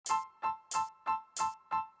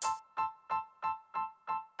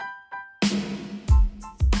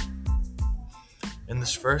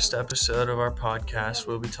this first episode of our podcast,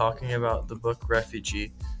 we'll be talking about the book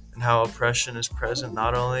Refugee and how oppression is present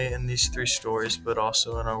not only in these three stories but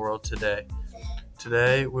also in our world today.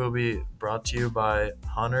 Today, we'll be brought to you by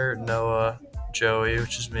Hunter, Noah, Joey,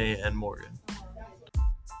 which is me, and Morgan.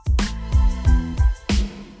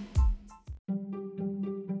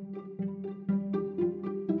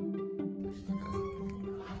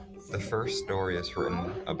 The first story is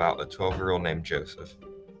written about a 12-year-old named Joseph.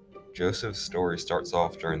 Joseph's story starts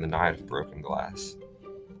off during the Night of Broken Glass.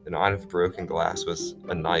 The Night of Broken Glass was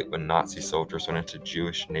a night when Nazi soldiers went into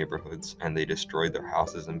Jewish neighborhoods and they destroyed their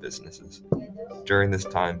houses and businesses. During this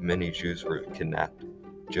time, many Jews were kidnapped.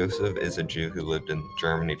 Joseph is a Jew who lived in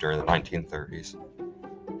Germany during the 1930s.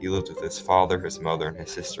 He lived with his father, his mother, and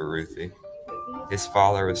his sister Ruthie. His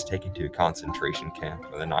father was taken to a concentration camp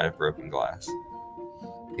on the Night of Broken Glass.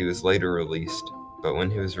 He was later released, but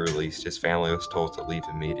when he was released, his family was told to leave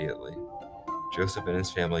immediately. Joseph and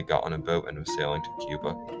his family got on a boat and was sailing to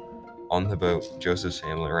Cuba. On the boat, Joseph's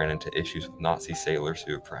family ran into issues with Nazi sailors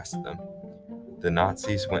who oppressed them. The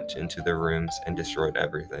Nazis went into their rooms and destroyed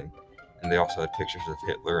everything, and they also had pictures of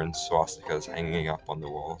Hitler and swastikas hanging up on the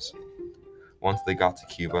walls. Once they got to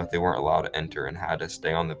Cuba, they weren't allowed to enter and had to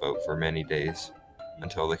stay on the boat for many days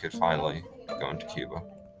until they could finally go into Cuba.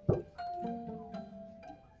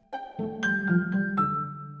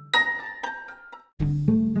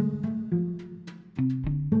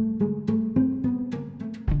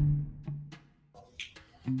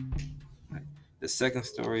 The second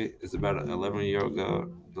story is about an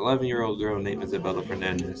 11-year-old girl named Isabella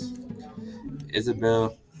Fernandez.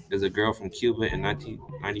 Isabel is a girl from Cuba in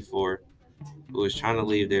 1994 who was trying to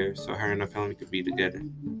leave there so her and her family could be together.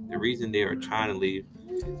 The reason they are trying to leave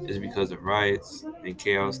is because of riots and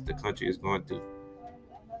chaos the country is going through.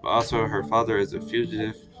 But also her father is a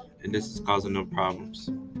fugitive and this is causing them problems.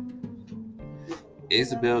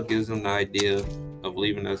 Isabel gives them the idea of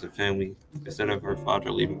leaving as a family instead of her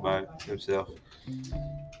father leaving by himself,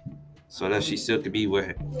 so that she still could be with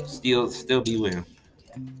him, still be with him.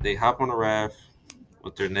 They hop on a raft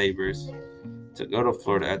with their neighbors to go to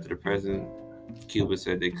Florida after the president of Cuba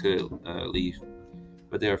said they could leave,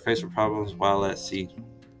 but they are faced with problems while at sea.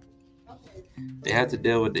 They had to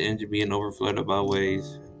deal with the engine being overflooded by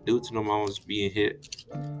waves due to the mamas being hit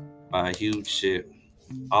by a huge ship.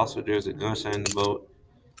 Also, there's a gunshot in the boat,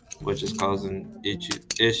 which is causing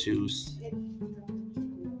issues.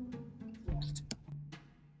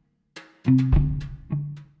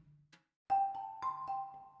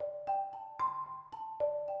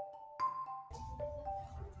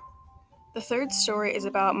 The third story is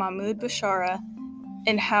about Mahmoud Bashara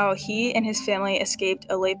and how he and his family escaped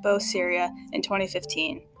Aleppo, Syria in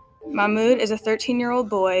 2015. Mahmoud is a 13-year-old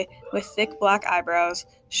boy with thick black eyebrows,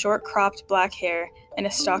 short cropped black hair, and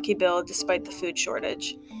a stocky build despite the food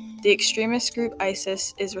shortage. The extremist group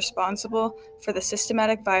ISIS is responsible for the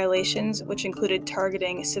systematic violations which included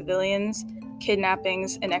targeting civilians,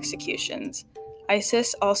 kidnappings, and executions.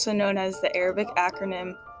 ISIS, also known as the Arabic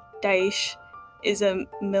acronym Daesh, is a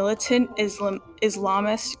militant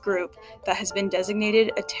Islamist group that has been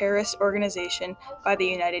designated a terrorist organization by the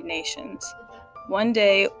United Nations. One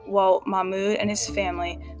day, while Mahmoud and his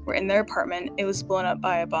family were in their apartment, it was blown up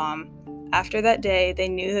by a bomb. After that day, they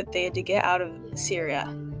knew that they had to get out of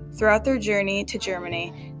Syria. Throughout their journey to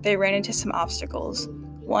Germany, they ran into some obstacles.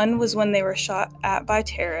 One was when they were shot at by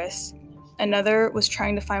terrorists. Another was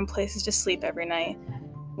trying to find places to sleep every night,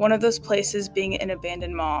 one of those places being an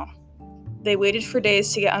abandoned mall. They waited for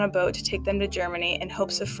days to get on a boat to take them to Germany in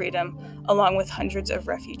hopes of freedom, along with hundreds of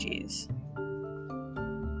refugees.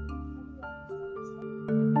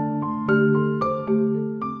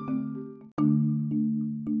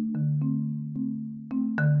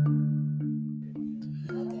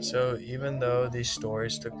 So even though these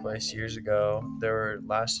stories took place years ago, there were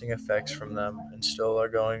lasting effects from them and still are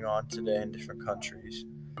going on today in different countries.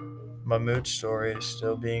 Mahmoud's story is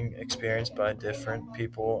still being experienced by different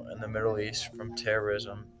people in the Middle East from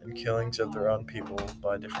terrorism and killings of their own people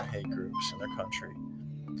by different hate groups in their country.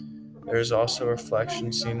 There is also a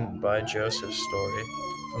reflection seen by Joseph's story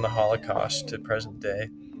from the Holocaust to present day,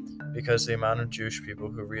 because the amount of Jewish people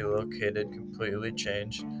who relocated completely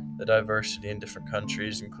changed the diversity in different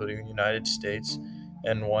countries, including the United States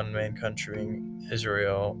and one main country,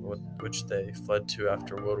 Israel, which they fled to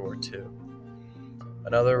after World War II.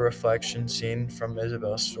 Another reflection seen from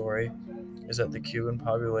Isabel's story is that the Cuban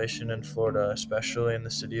population in Florida, especially in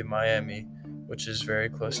the city of Miami, which is very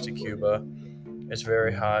close to Cuba, is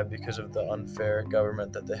very high because of the unfair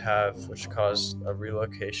government that they have, which caused a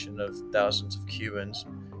relocation of thousands of Cubans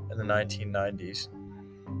in the 1990s.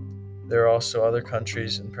 There are also other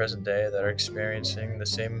countries in present day that are experiencing the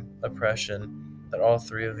same oppression that all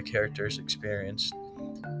three of the characters experienced.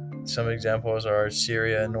 Some examples are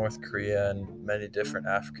Syria, North Korea, and many different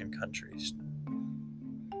African countries.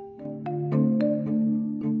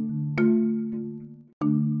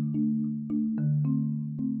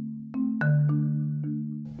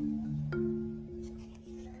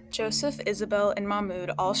 Joseph, Isabel, and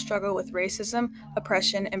Mahmoud all struggle with racism,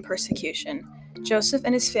 oppression, and persecution. Joseph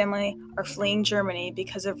and his family are fleeing Germany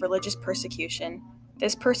because of religious persecution.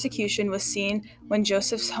 This persecution was seen when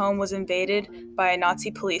Joseph's home was invaded by a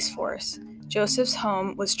Nazi police force. Joseph's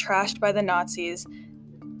home was trashed by the Nazis,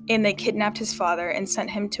 and they kidnapped his father and sent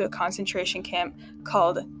him to a concentration camp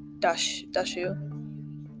called Dachau.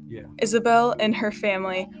 Yeah. Isabel and her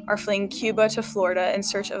family are fleeing Cuba to Florida in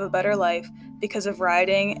search of a better life because of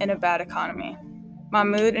rioting and a bad economy.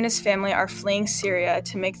 Mahmoud and his family are fleeing Syria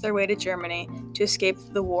to make their way to Germany to escape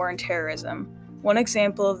the war and terrorism. One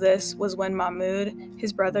example of this was when Mahmoud,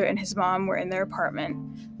 his brother, and his mom were in their apartment.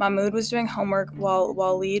 Mahmoud was doing homework while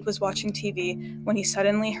Walid was watching TV when he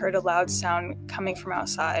suddenly heard a loud sound coming from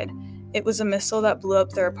outside. It was a missile that blew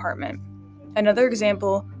up their apartment. Another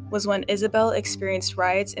example was when Isabel experienced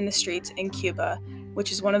riots in the streets in Cuba,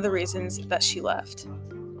 which is one of the reasons that she left.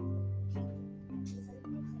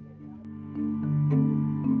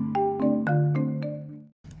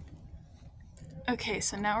 Okay,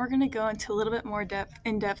 so now we're going to go into a little bit more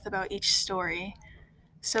in depth about each story.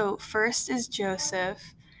 So first is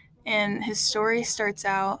Joseph, and his story starts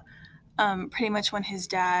out pretty much when his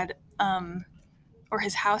dad or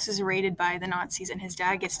his house is raided by the Nazis, and his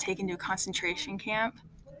dad gets taken to a concentration camp.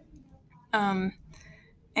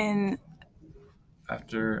 And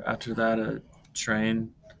After that, a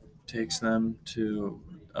train takes them to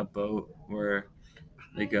a boat where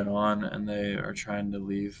they get on and they are trying to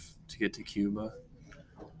leave to get to Cuba.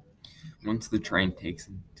 Once the train takes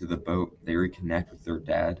them to the boat, they reconnect with their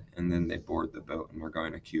dad, and then they board the boat and we're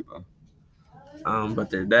going to Cuba.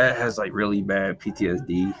 But their dad has like really bad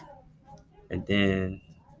PTSD, and then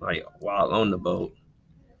like while on the boat,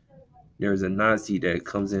 there's a Nazi that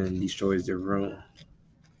comes in and destroys their room.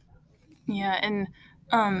 yeah,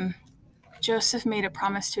 and Joseph made a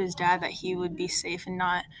promise to his dad that he would be safe and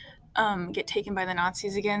not get taken by the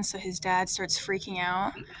Nazis again. So his dad starts freaking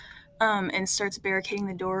out and starts barricading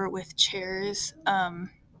the door with chairs.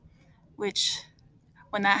 Which,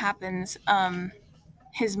 when that happens,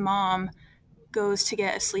 his mom goes to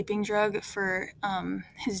get a sleeping drug for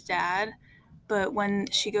his dad. But when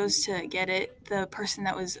she goes to get it, the person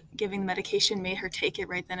that was giving the medication made her take it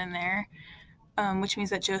right then and there, which means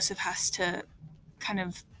that Joseph has to kind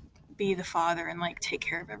of be the father and like take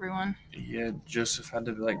care of everyone. Yeah, Joseph had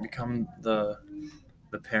to like become the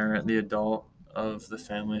parent, the adult of the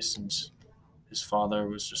family, since his father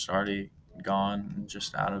was just already gone and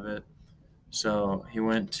just out of it. So he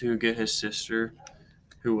went to get his sister,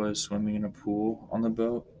 who was swimming in a pool on the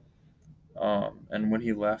boat. And when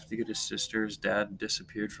he left to get his sister, his dad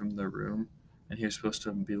disappeared from the room, and he was supposed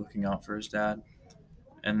to be looking out for his dad.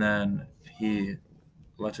 And then he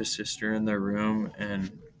left his sister in their room,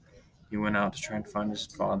 and he went out to try and find his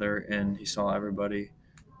father, and he saw everybody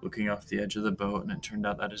looking off the edge of the boat, and it turned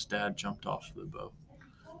out that his dad jumped off the boat.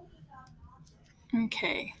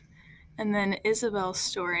 Okay. And then Isabel's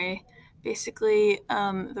story. Basically,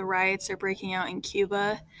 the riots are breaking out in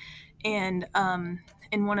Cuba, and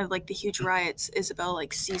in one of like the huge riots, Isabel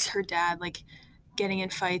like sees her dad like getting in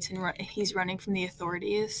fights, and he's running from the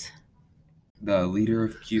authorities. The leader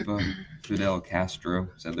of Cuba, Fidel Castro,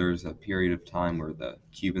 said there was a period of time where the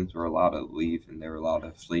Cubans were allowed to leave and they were allowed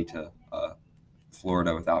to flee to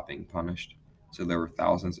Florida without being punished. So there were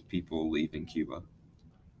thousands of people leaving Cuba.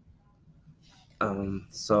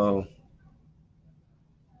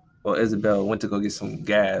 Isabel went to go get some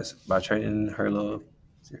gas by trading her little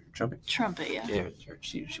trumpet. Yeah. Yeah,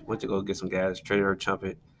 she went to go get some gas, traded her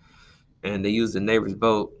trumpet, and they used the neighbor's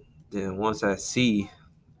boat. Then once at sea,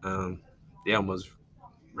 they almost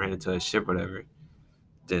ran into a ship or whatever.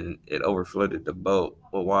 Then it overflooded the boat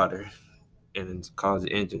with water, and it caused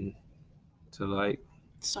the engine to like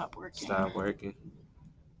Stop working.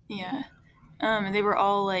 Yeah. And they were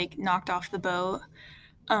all like knocked off the boat.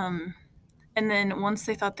 And then once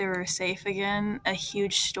they thought they were safe again, a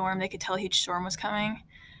huge storm, they could tell a huge storm was coming.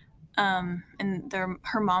 And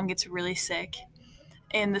her mom gets really sick,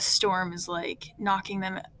 and the storm is like knocking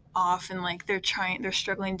them off, and like they're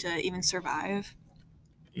struggling to even survive.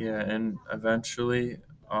 Yeah, and eventually,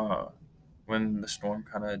 when the storm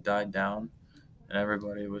kind of died down and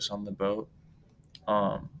everybody was on the boat,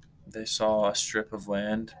 they saw a strip of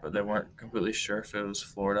land, but they weren't completely sure if it was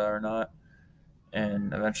Florida or not.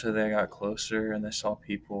 And eventually they got closer and they saw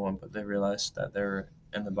people, but they realized that they were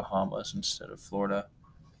in the Bahamas instead of Florida.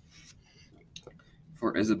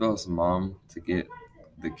 For Isabel's mom to get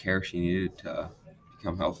the care she needed to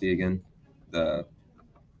become healthy again, the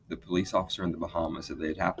police officer in the Bahamas said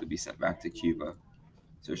they'd have to be sent back to Cuba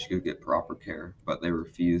so she could get proper care, but they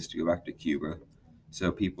refused to go back to Cuba.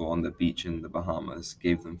 So people on the beach in the Bahamas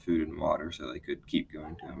gave them food and water so they could keep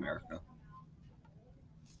going to America.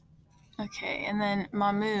 Okay, and then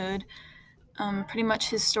Mahmoud, pretty much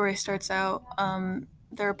his story starts out,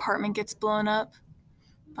 their apartment gets blown up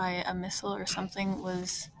by a missile or something,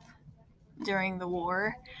 was during the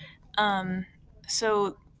war.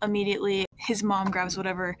 So immediately his mom grabs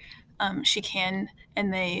whatever she can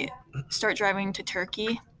and they start driving to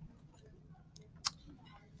Turkey.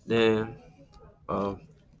 Then, on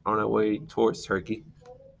their way towards Turkey,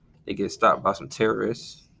 they get stopped by some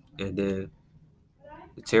terrorists, and then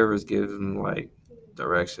the terrorists give them like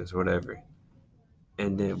directions, whatever.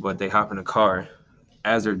 And then, but they hop in a car.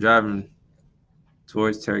 As they're driving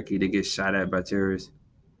towards Turkey, they get shot at by terrorists,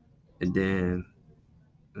 and then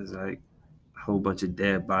there's like a whole bunch of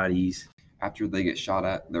dead bodies. After they get shot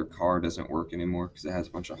at, their car doesn't work anymore because it has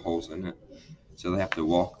a bunch of holes in it. So they have to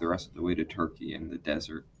walk the rest of the way to Turkey in the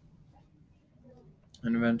desert.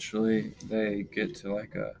 And eventually they get to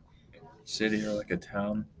like a city or like a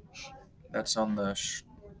town that's on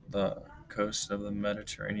the coast of the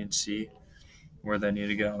Mediterranean Sea, where they need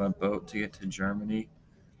to get on a boat to get to Germany.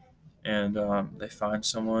 And they find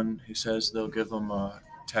someone who says they'll give them a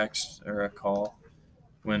text or a call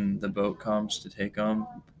when the boat comes to take them,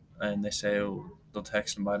 and they say they'll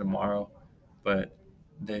text them by tomorrow, but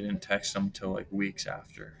they didn't text them until like weeks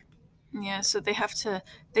after. Yeah, so they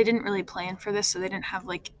didn't really plan for this, so they didn't have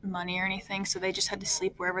like money or anything, so they just had to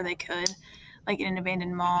sleep wherever they could, like in an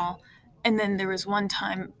abandoned mall. And then there was one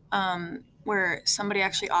time where somebody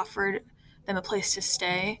actually offered them a place to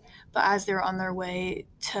stay, but as they were on their way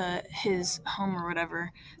to his home or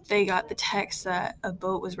whatever, they got the text that a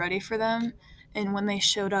boat was ready for them. And when they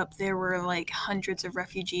showed up, there were like hundreds of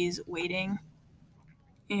refugees waiting.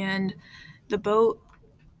 And the boat,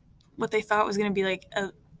 what they thought was going to be like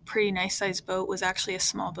a pretty nice sized boat, was actually a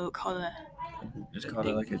small boat called a It's called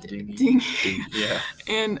like a dinghy. dinghy. Yeah.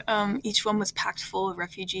 And each one was packed full of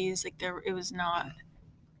refugees. Like it was not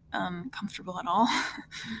comfortable at all.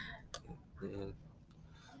 And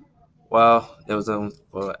while it was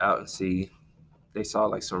out at sea, they saw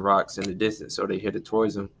like some rocks in the distance, so they headed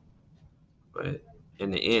towards them. But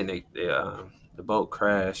in the end, the boat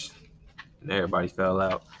crashed and everybody fell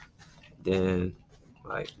out. Then,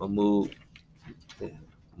 like Mahmoud,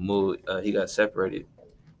 he got separated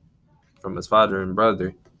from his father and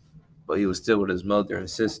brother, but he was still with his mother and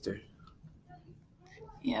sister.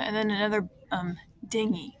 Yeah, and then another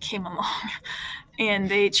dinghy came along, and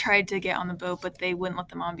they tried to get on the boat, but they wouldn't let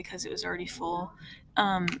them on because it was already full.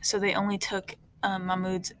 So they only took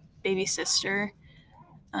Mahmoud's baby sister,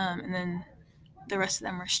 and then the rest of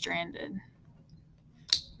them were stranded.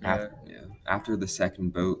 Yeah. After the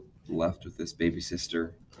second boat left with this baby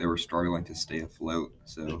sister, they were struggling to stay afloat.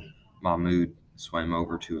 So Mahmoud swam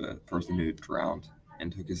over to a person who had drowned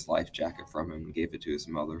and took his life jacket from him and gave it to his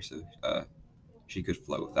mother so she could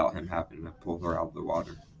float without him having to pull her out of the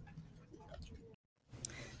water.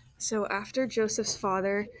 So after Joseph's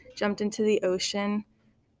father jumped into the ocean,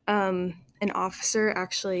 an officer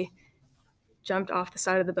actually jumped off the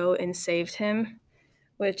side of the boat and saved him,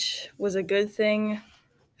 which was a good thing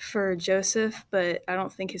for Joseph, but I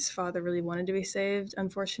don't think his father really wanted to be saved,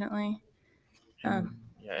 unfortunately. And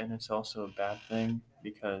it's also a bad thing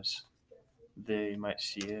because they might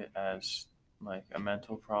see it as like a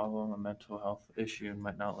mental problem, a mental health issue, and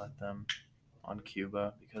might not let them on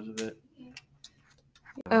Cuba because of it.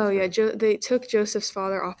 Oh yeah, they took Joseph's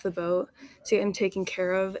father off the boat to get him taken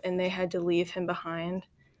care of, and they had to leave him behind.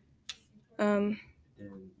 And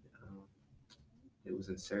it was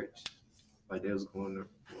in search, like they was going to,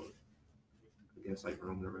 I guess, like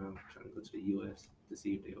roaming around trying to go to the U.S. to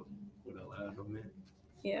see if they would allow them in.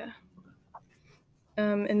 Yeah.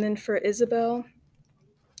 And then for Isabel,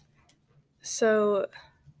 so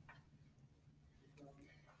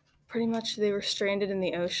pretty much they were stranded in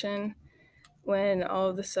the ocean when all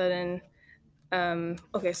of a sudden,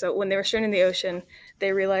 so when they were stranded in the ocean,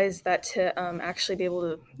 they realized that to actually be able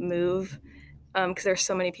to move, because there's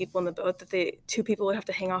so many people in the boat that two people would have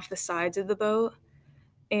to hang off the sides of the boat.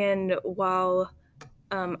 And while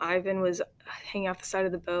Ivan was hanging off the side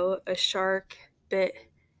of the boat, a shark bit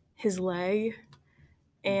his leg,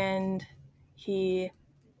 and he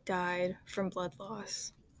died from blood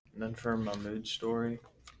loss. And then for Mahmoud's story,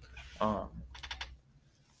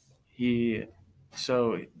 he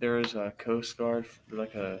So there was a Coast Guard,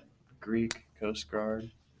 like a Greek Coast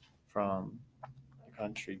Guard from the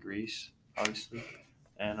country Greece, obviously,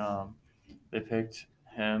 and they picked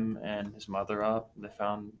him and his mother up. They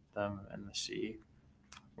found them in the sea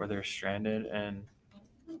where they're stranded, and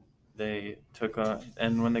they took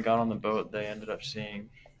and when they got on the boat, they ended up seeing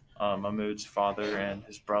Mahmoud's father and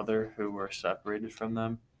his brother who were separated from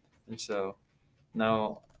them, and so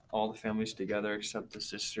now all the family's together except the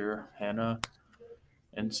sister Hannah,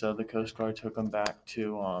 and so the Coast Guard took them back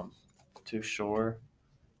to shore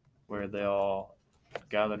where they all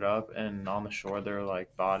gathered up, and on the shore there were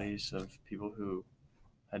like bodies of people who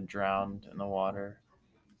had drowned in the water.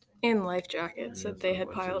 And life jackets that they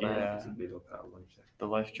had piled up. Yeah. The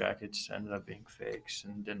life jackets ended up being fakes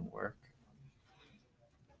and didn't work.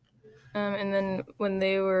 And then when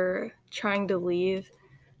they were trying to leave,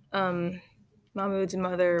 Mahmoud's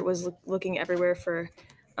mother was looking everywhere for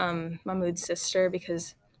Mahmoud's sister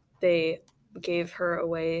because they gave her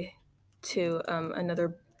away to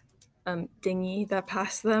another dinghy that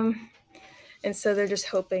passed them. And so they're just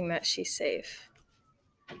hoping that she's safe.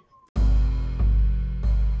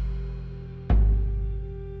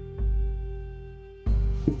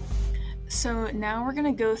 So now we're going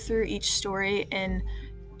to go through each story and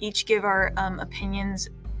each give our opinions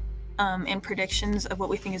and predictions of what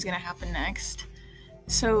we think is going to happen next.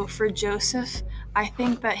 So for Joseph, I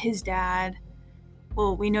think that his dad,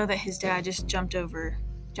 we know that his dad just jumped into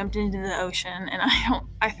the ocean, and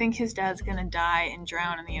I think his dad's going to die and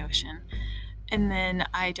drown in the ocean. And then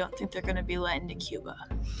I don't think they're going to be let into Cuba.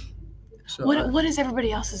 So what is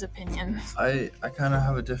everybody else's opinion? I kind of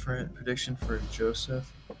have a different prediction for Joseph.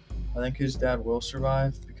 I think his dad will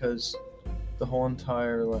survive because the whole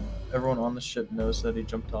entire, everyone on the ship knows that he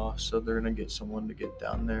jumped off, so they're going to get someone to get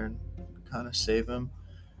down there and kind of save him.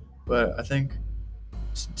 But I think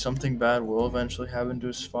something bad will eventually happen to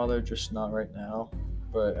his father, just not right now.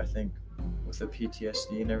 But I think with the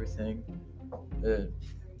PTSD and everything,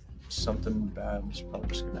 something bad is probably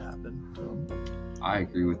just going to happen to him. I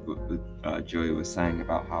agree with what Joey was saying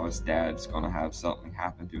about how his dad's going to have something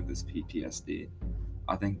happen to his PTSD.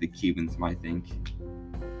 I think the Cubans might think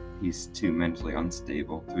he's too mentally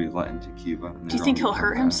unstable to be let into Cuba. Do you think he'll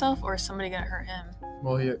hurt himself, or is somebody going to hurt him?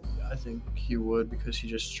 Well, I think he would because he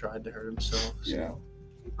just tried to hurt himself. So. Yeah.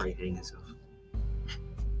 He might hang himself.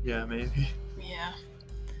 Yeah, maybe. Yeah.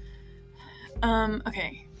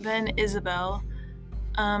 Okay, then Isabel.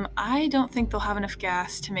 I don't think they'll have enough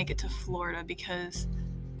gas to make it to Florida because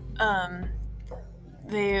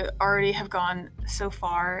they already have gone so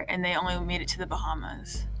far and they only made it to the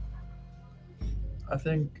Bahamas. I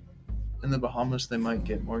think in the Bahamas they might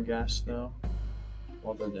get more gas though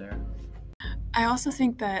while they're there. I also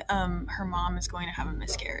think that her mom is going to have a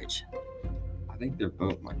miscarriage. I think their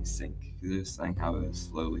boat might sink because they're saying how it's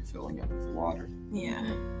slowly filling up with water.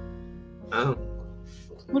 Yeah. Oh.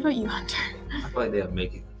 What about you, Hunter? I feel like they'll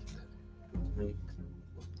make it.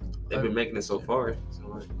 They've been making it so far.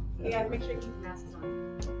 So Yeah, make sure you keep masks on.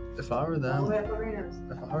 If I were them,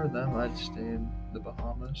 Oh, I'd stay in the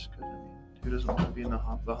Bahamas because who doesn't want to be in the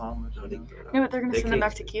Bahamas? no, No, but they're going to send them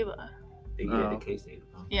back to Cuba. They can't stay in the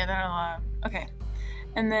Bahamas. Yeah, they're not allowed. Okay.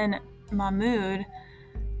 And then Mahmoud,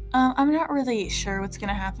 I'm not really sure what's going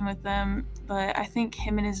to happen with them, but I think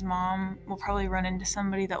him and his mom will probably run into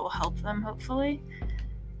somebody that will help them, hopefully.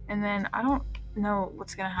 And then I don't know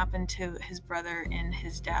what's going to happen to his brother and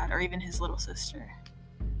his dad, or even his little sister.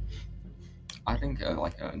 I think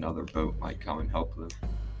another boat might come and help them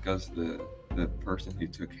because the person who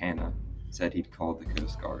took Hannah said he'd call the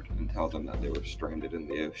Coast Guard and tell them that they were stranded in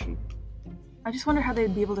the ocean. I just wonder how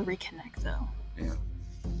they'd be able to reconnect, though. Yeah.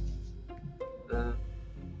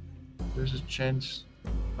 There's a chance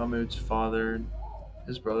Mahmoud's father and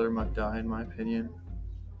his brother might die, in my opinion,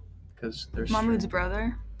 because they're Mahmoud's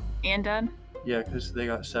brother and dad? Yeah, because they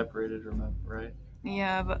got separated, remember, right?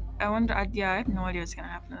 Yeah, but I wonder, I have no idea what's going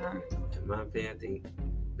to happen to them. In my opinion, I think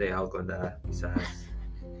they all gonna die besides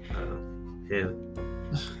him.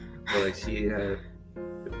 But she had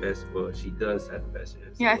the best. Well, she does have the best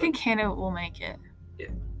chance. Yeah, I think Hannah will make it. Yeah,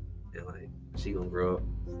 and she gonna grow up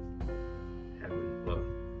having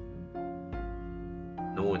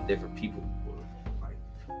knowing different people. I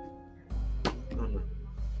don't know.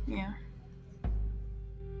 Yeah.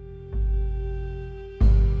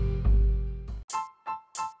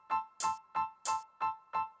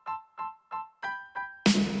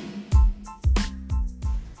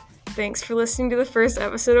 Thanks for listening to the first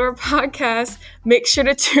episode of our podcast. Make sure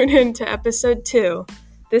to tune in to episode 2.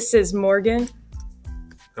 This is Morgan.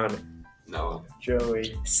 Connor. No.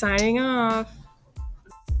 Joey. Signing off.